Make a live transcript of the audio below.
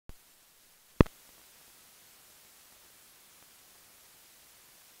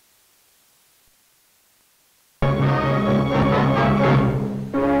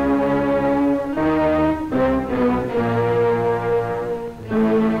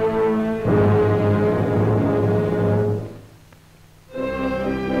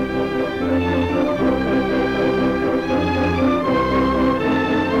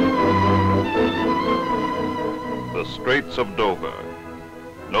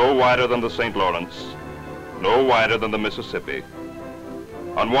no wider than the St. Lawrence, no wider than the Mississippi.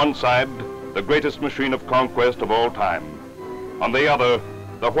 On one side, the greatest machine of conquest of all time. On the other,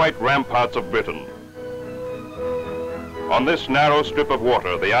 the white ramparts of Britain. On this narrow strip of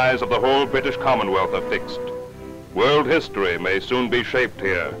water, the eyes of the whole British Commonwealth are fixed. World history may soon be shaped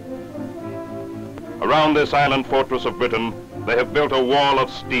here. Around this island fortress of Britain, they have built a wall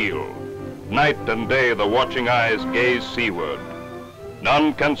of steel. Night and day, the watching eyes gaze seaward.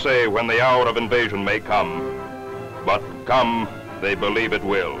 None can say when the hour of invasion may come, but come, they believe it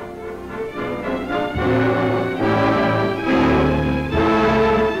will.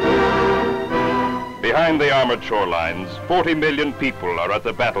 Behind the armored shorelines, 40 million people are at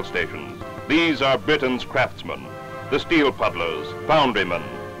the battle stations. These are Britain's craftsmen, the steel puddlers, foundrymen,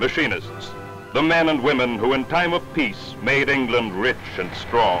 machinists, the men and women who in time of peace made England rich and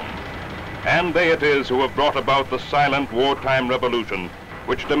strong. And they it is who have brought about the silent wartime revolution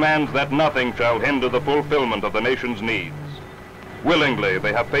which demands that nothing shall hinder the fulfillment of the nation's needs. Willingly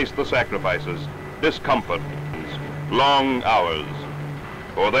they have faced the sacrifices, discomforts, long hours,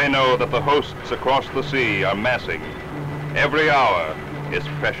 for they know that the hosts across the sea are massing. Every hour is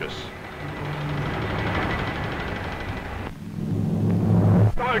precious.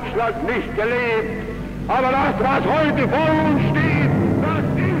 Deutschland nicht gelebt, aber das, was heute vor uns steht, das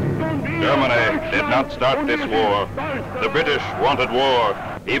ist und ist. Germany did not start this war. The British wanted war,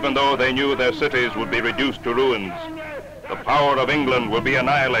 even though they knew their cities would be reduced to ruins. The power of England will be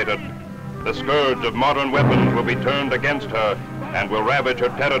annihilated. The scourge of modern weapons will be turned against her and will ravage her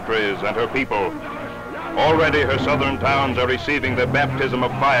territories and her people. Already her southern towns are receiving the baptism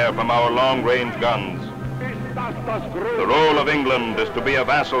of fire from our long-range guns. The role of England is to be a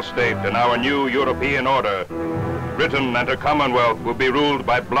vassal state in our new European order. Britain and her Commonwealth will be ruled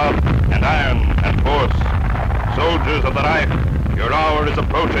by blood and iron and force. Soldiers of the Reich, your hour is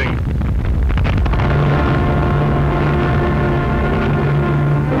approaching.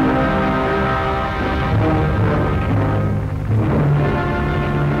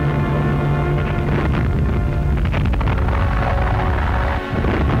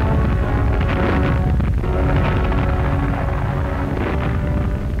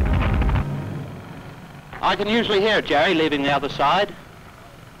 I can usually hear Jerry leaving the other side.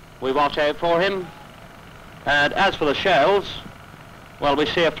 We watch out for him. And as for the shells, well, we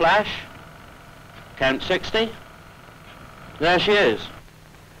see a flash. Count 60. There she is.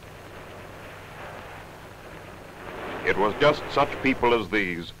 It was just such people as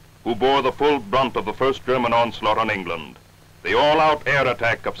these who bore the full brunt of the first German onslaught on England, the all-out air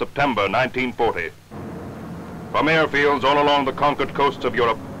attack of September 1940. From airfields all along the conquered coasts of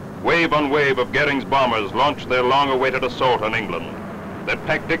Europe, wave on wave of Goering's bombers launched their long-awaited assault on England. Their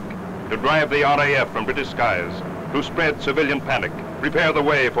tactic, to drive the RAF from British skies, to spread civilian panic, prepare the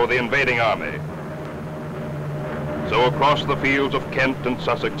way for the invading army. So across the fields of Kent and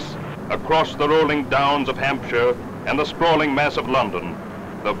Sussex, across the rolling downs of Hampshire and the sprawling mass of London,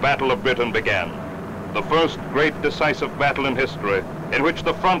 the Battle of Britain began. The first great decisive battle in history in which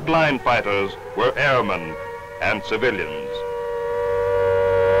the front line fighters were airmen and civilians.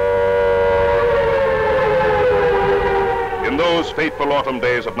 In those fateful autumn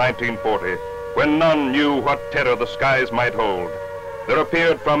days of 1940, when none knew what terror the skies might hold, there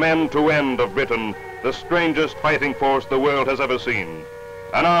appeared from end to end of Britain the strangest fighting force the world has ever seen.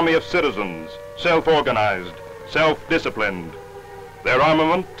 An army of citizens, self-organized, self-disciplined. Their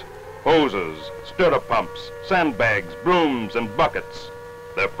armament, hoses, stirrup pumps, sandbags, brooms, and buckets.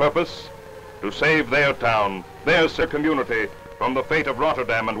 Their purpose, to save their town, their community, from the fate of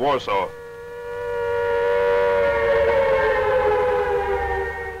Rotterdam and Warsaw.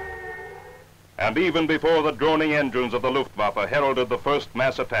 And even before the droning engines of the Luftwaffe heralded the first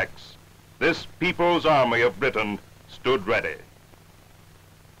mass attacks, this People's Army of Britain stood ready.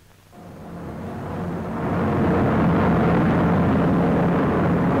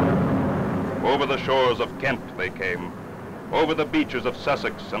 Over the shores of Kent they came, over the beaches of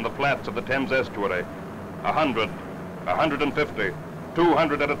Sussex and the flats of the Thames estuary, 100, 150,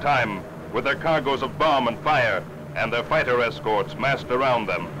 200 at a time, with their cargoes of bomb and fire and their fighter escorts massed around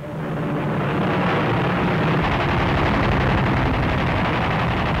them.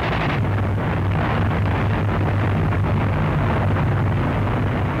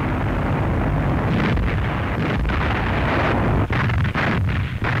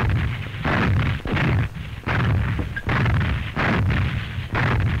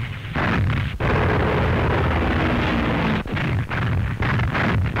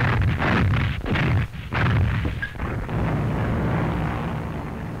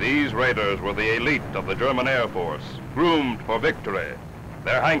 These raiders were the elite of the German Air Force, groomed for victory.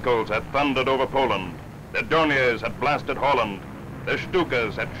 Their Heinkels had thundered over Poland. Their Dorniers had blasted Holland. Their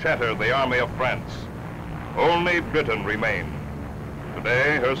Stukas had shattered the army of France. Only Britain remained.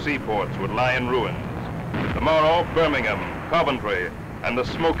 Today, her seaports would lie in ruins. Tomorrow, Birmingham, Coventry, and the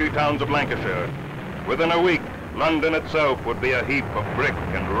smoky towns of Lancashire. Within a week, London itself would be a heap of brick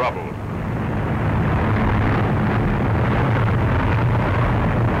and rubble.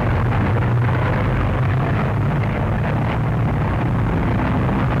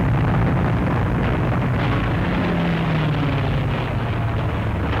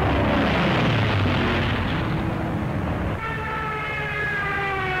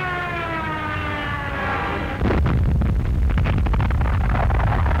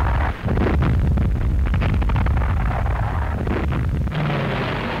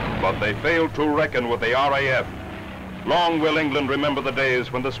 They failed to reckon with the RAF. Long will England remember the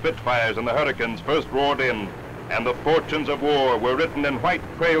days when the Spitfires and the Hurricanes first roared in, and the fortunes of war were written in white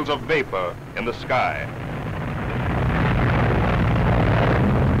trails of vapor in the sky.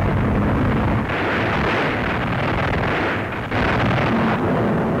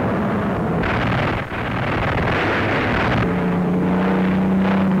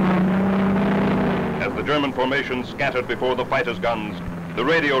 As the German formations scattered before the fighters' guns, the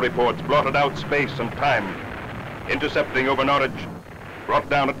radio reports blotted out space and time, intercepting over Norwich, brought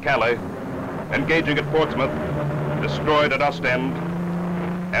down at Calais, engaging at Portsmouth, destroyed at Ostend,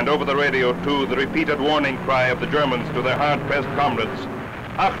 and over the radio, too, the repeated warning cry of the Germans to their hard-pressed comrades,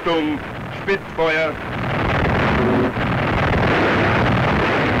 Achtung, Spitfeuer!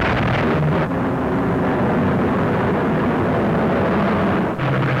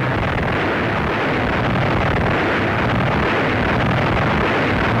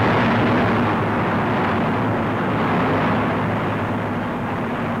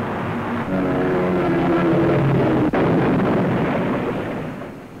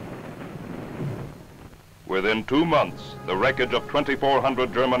 Within 2 months, the wreckage of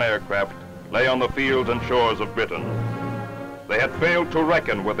 2,400 German aircraft lay on the fields and shores of Britain. They had failed to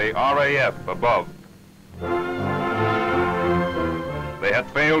reckon with the RAF above. They had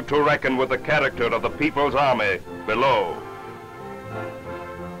failed to reckon with the character of the People's Army below.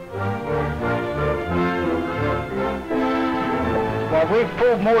 Well, we've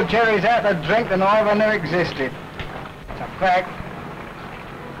pulled more jerrys out of drink than I ever knew existed. It's a fact.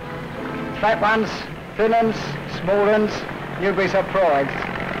 Fat ones, thin uns, small uns, you'll be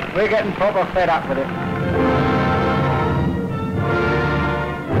surprised. We're getting proper fed up with it.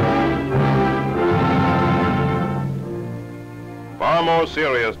 Far more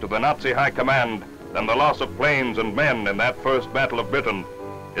serious to the Nazi High Command than the loss of planes and men in that first Battle of Britain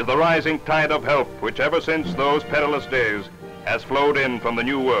is the rising tide of help which ever since those perilous days has flowed in from the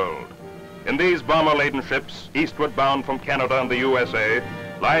New World. In these bomber-laden ships, eastward bound from Canada and the USA,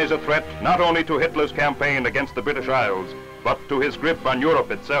 lies a threat not only to Hitler's campaign against the British Isles, but to his grip on Europe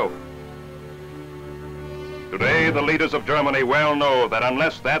itself. Today, the leaders of Germany well know that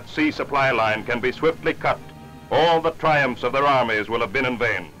unless that sea supply line can be swiftly cut, all the triumphs of their armies will have been in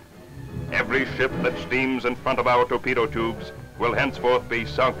vain. Every ship that steams in front of our torpedo tubes will henceforth be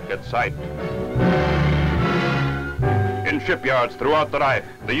sunk at sight. In shipyards throughout the Reich,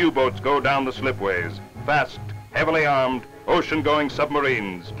 the U-boats go down the slipways, fast, heavily armed, ocean-going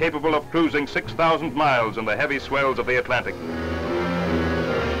submarines capable of cruising 6,000 miles in the heavy swells of the Atlantic.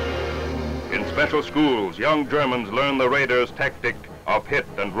 In special schools, young Germans learn the raider's tactic of hit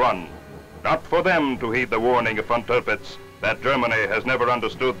and run. Not for them to heed the warning of von Tirpitz that Germany has never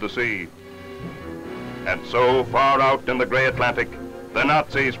understood the sea. And so, far out in the gray Atlantic, the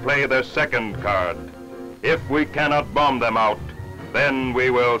Nazis play their second card. If we cannot bomb them out, then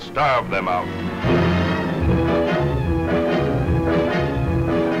we will starve them out.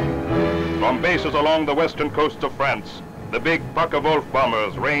 From bases along the western coasts of France, the big Focke-Wulf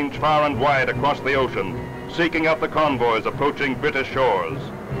bombers range far and wide across the ocean, seeking out the convoys approaching British shores.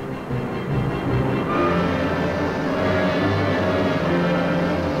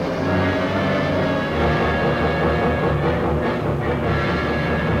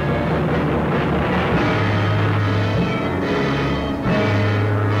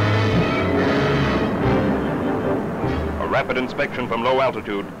 A rapid inspection from low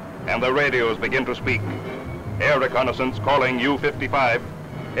altitude, and the radios begin to speak. Air reconnaissance calling U-55.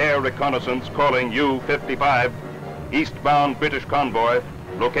 Air reconnaissance calling U-55. Eastbound British convoy,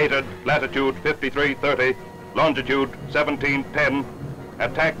 located latitude 5330, longitude 1710.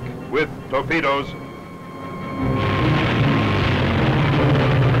 Attack with torpedoes.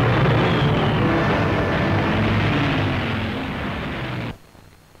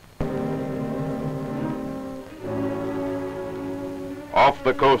 Off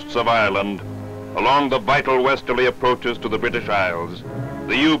the coasts of Ireland, along the vital westerly approaches to the British Isles,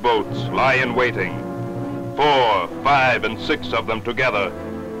 the U-boats lie in waiting. 4, 5, and 6 of them together,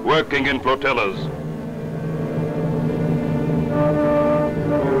 working in flotillas.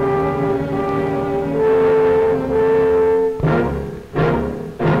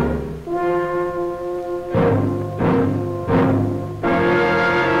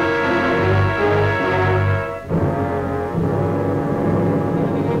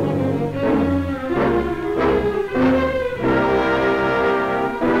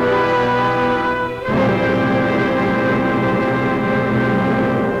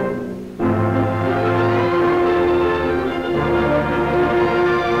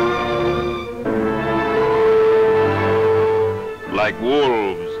 Like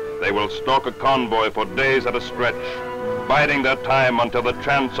wolves, they will stalk a convoy for days at a stretch, biding their time until the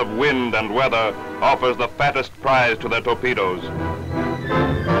chance of wind and weather offers the fattest prize to their torpedoes.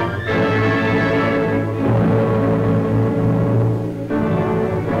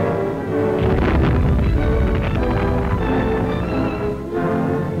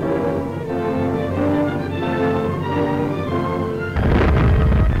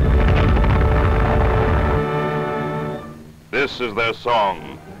 This is their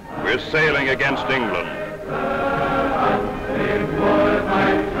song. We're sailing against England.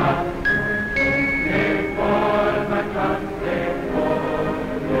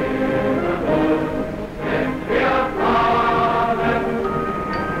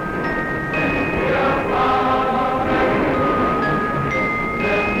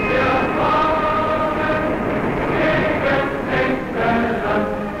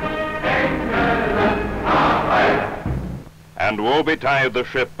 And woe betide the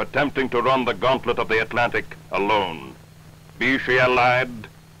ship attempting to run the gauntlet of the Atlantic alone. Be she allied,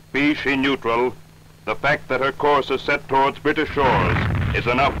 be she neutral, the fact that her course is set towards British shores is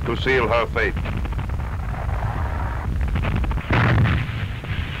enough to seal her fate.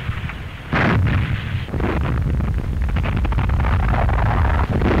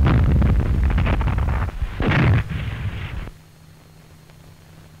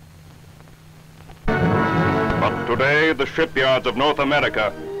 Today, the shipyards of North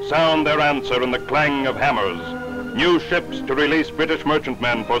America sound their answer in the clang of hammers. New ships to release British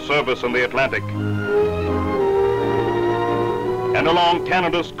merchantmen for service in the Atlantic. And along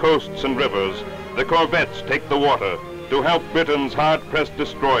Canada's coasts and rivers, the corvettes take the water to help Britain's hard-pressed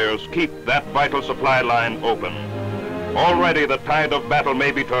destroyers keep that vital supply line open. Already the tide of battle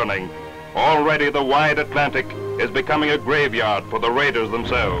may be turning. Already the wide Atlantic is becoming a graveyard for the raiders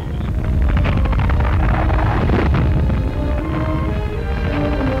themselves.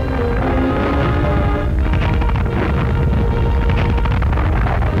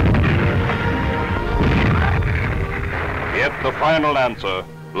 Yet the final answer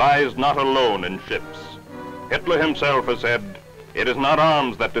lies not alone in ships. Hitler himself has said, it is not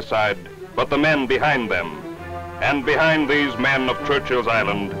arms that decide, but the men behind them. And behind these men of Churchill's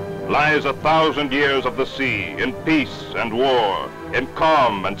Island lies 1,000 years of the sea in peace and war, in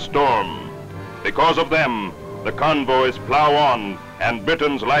calm and storm. Because of them, the convoys plow on and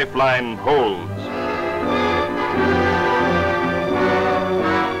Britain's lifeline holds.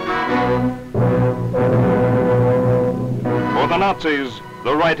 For the Nazis,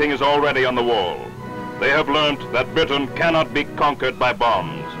 the writing is already on the wall. They have learnt that Britain cannot be conquered by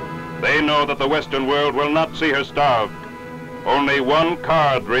bombs. They know that the Western world will not see her starved. Only one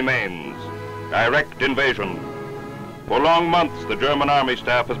card remains: direct invasion. For long months, the German army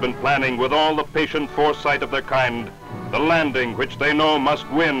staff has been planning with all the patient foresight of their kind the landing which they know must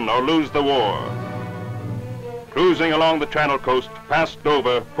win or lose the war. Cruising along the Channel coast, past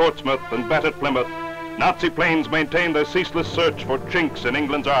Dover, Portsmouth, and battered Plymouth, Nazi planes maintain their ceaseless search for chinks in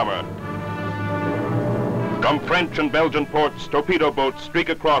England's armor. From French and Belgian ports, torpedo boats streak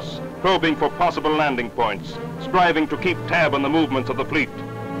across, probing for possible landing points, striving to keep tab on the movements of the fleet.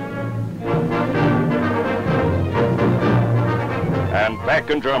 And back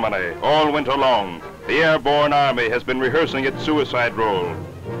in Germany, all winter long, the airborne army has been rehearsing its suicide role.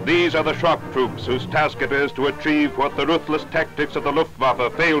 These are the shock troops whose task it is to achieve what the ruthless tactics of the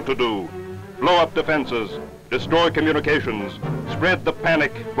Luftwaffe failed to do: blow up defenses, destroy communications, spread the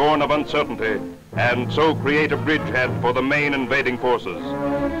panic born of uncertainty, and so create a bridgehead for the main invading forces.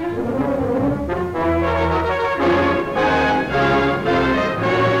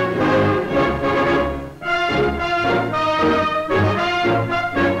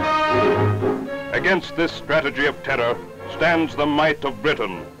 Against this strategy of terror stands the might of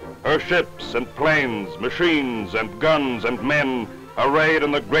Britain, her ships and planes, machines and guns and men, arrayed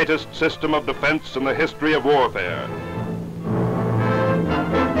in the greatest system of defense in the history of warfare.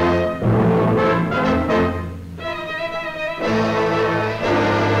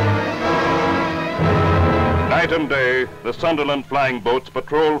 Night and day, the Sunderland flying boats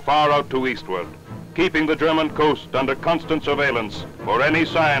patrol far out to eastward, keeping the German coast under constant surveillance for any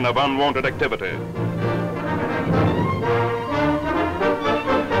sign of unwanted activity.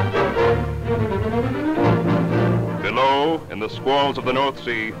 Below, in the squalls of the North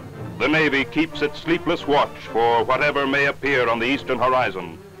Sea, the Navy keeps its sleepless watch for whatever may appear on the eastern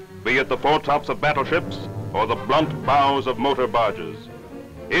horizon, be it the foretops of battleships or the blunt bows of motor barges.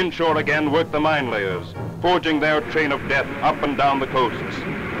 Inshore again work the mine layers, forging their train of death up and down the coasts.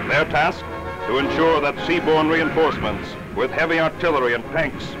 Their task, to ensure that seaborne reinforcements with heavy artillery and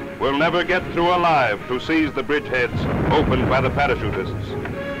tanks will never get through alive to seize the bridgeheads opened by the parachutists.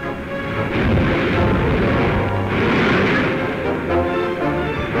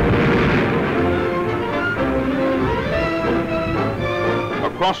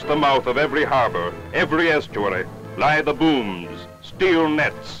 Across the mouth of every harbor, every estuary, lie the booms, steel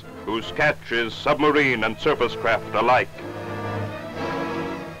nets, whose catch is submarine and surface craft alike.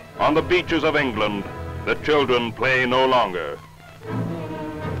 On the beaches of England, the children play no longer.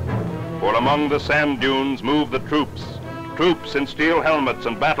 For among the sand dunes move the troops in steel helmets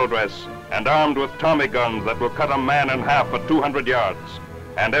and battle dress, and armed with Tommy guns that will cut a man in half at 200 yards.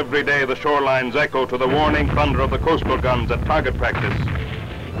 And every day the shorelines echo to the warning thunder of the coastal guns at target practice.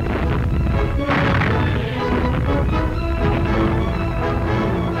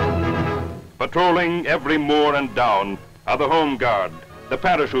 Patrolling every moor and down are the Home Guard, the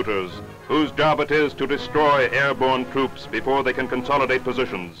parachuters, whose job it is to destroy airborne troops before they can consolidate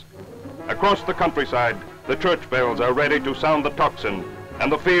positions. Across the countryside, the church bells are ready to sound the tocsin,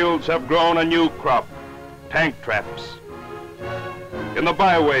 and the fields have grown a new crop, tank traps. In the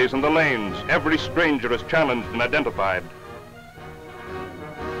byways and the lanes, every stranger is challenged and identified.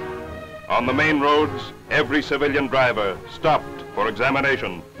 On the main roads, every civilian driver stopped for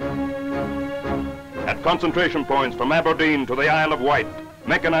examination. At concentration points from Aberdeen to the Isle of Wight,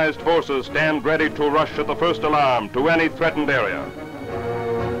 mechanized forces stand ready to rush at the first alarm to any threatened area.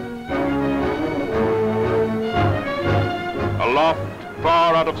 Aloft,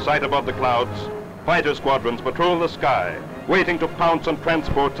 far out of sight above the clouds, fighter squadrons patrol the sky, waiting to pounce on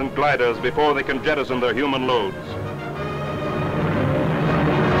transports and gliders before they can jettison their human loads.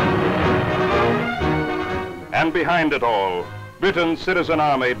 And behind it all, Britain's citizen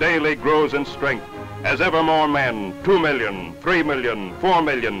army daily grows in strength as ever more men, 2 million, 3 million, 4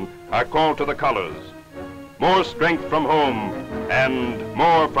 million, are called to the colors. More strength from home and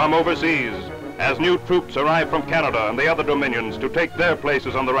more from overseas as new troops arrive from Canada and the other dominions to take their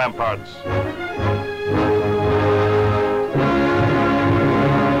places on the ramparts.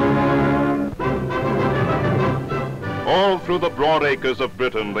 All through the broad acres of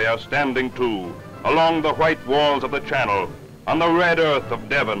Britain they are standing too, along the white walls of the Channel, on the red earth of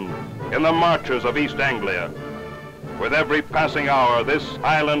Devon, in the marches of East Anglia. With every passing hour, this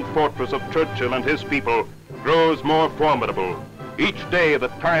island fortress of Churchill and his people grows more formidable. Each day the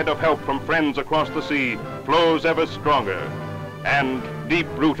tide of help from friends across the sea flows ever stronger. And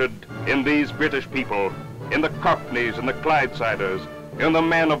deep-rooted in these British people, in the Cockneys and the Clydesiders, in the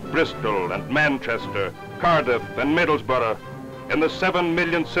men of Bristol and Manchester, Cardiff and Middlesbrough, in the 7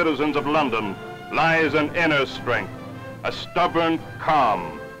 million citizens of London, lies an inner strength, a stubborn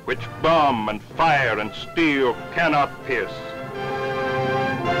calm, which bomb and fire and steel cannot pierce.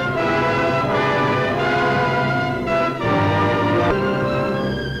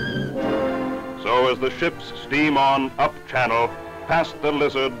 So as the ships steam on up Channel, past the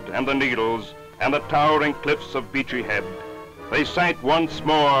Lizard and the Needles and the towering cliffs of Beachy Head, they sight once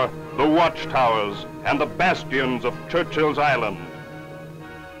more the watchtowers and the bastions of Churchill's Island.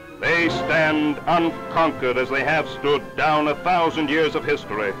 They stand unconquered as they have stood down 1,000 years of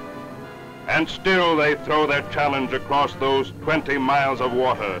history, and still they throw their challenge across those 20 miles of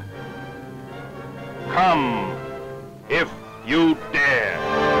water. Come, if you dare.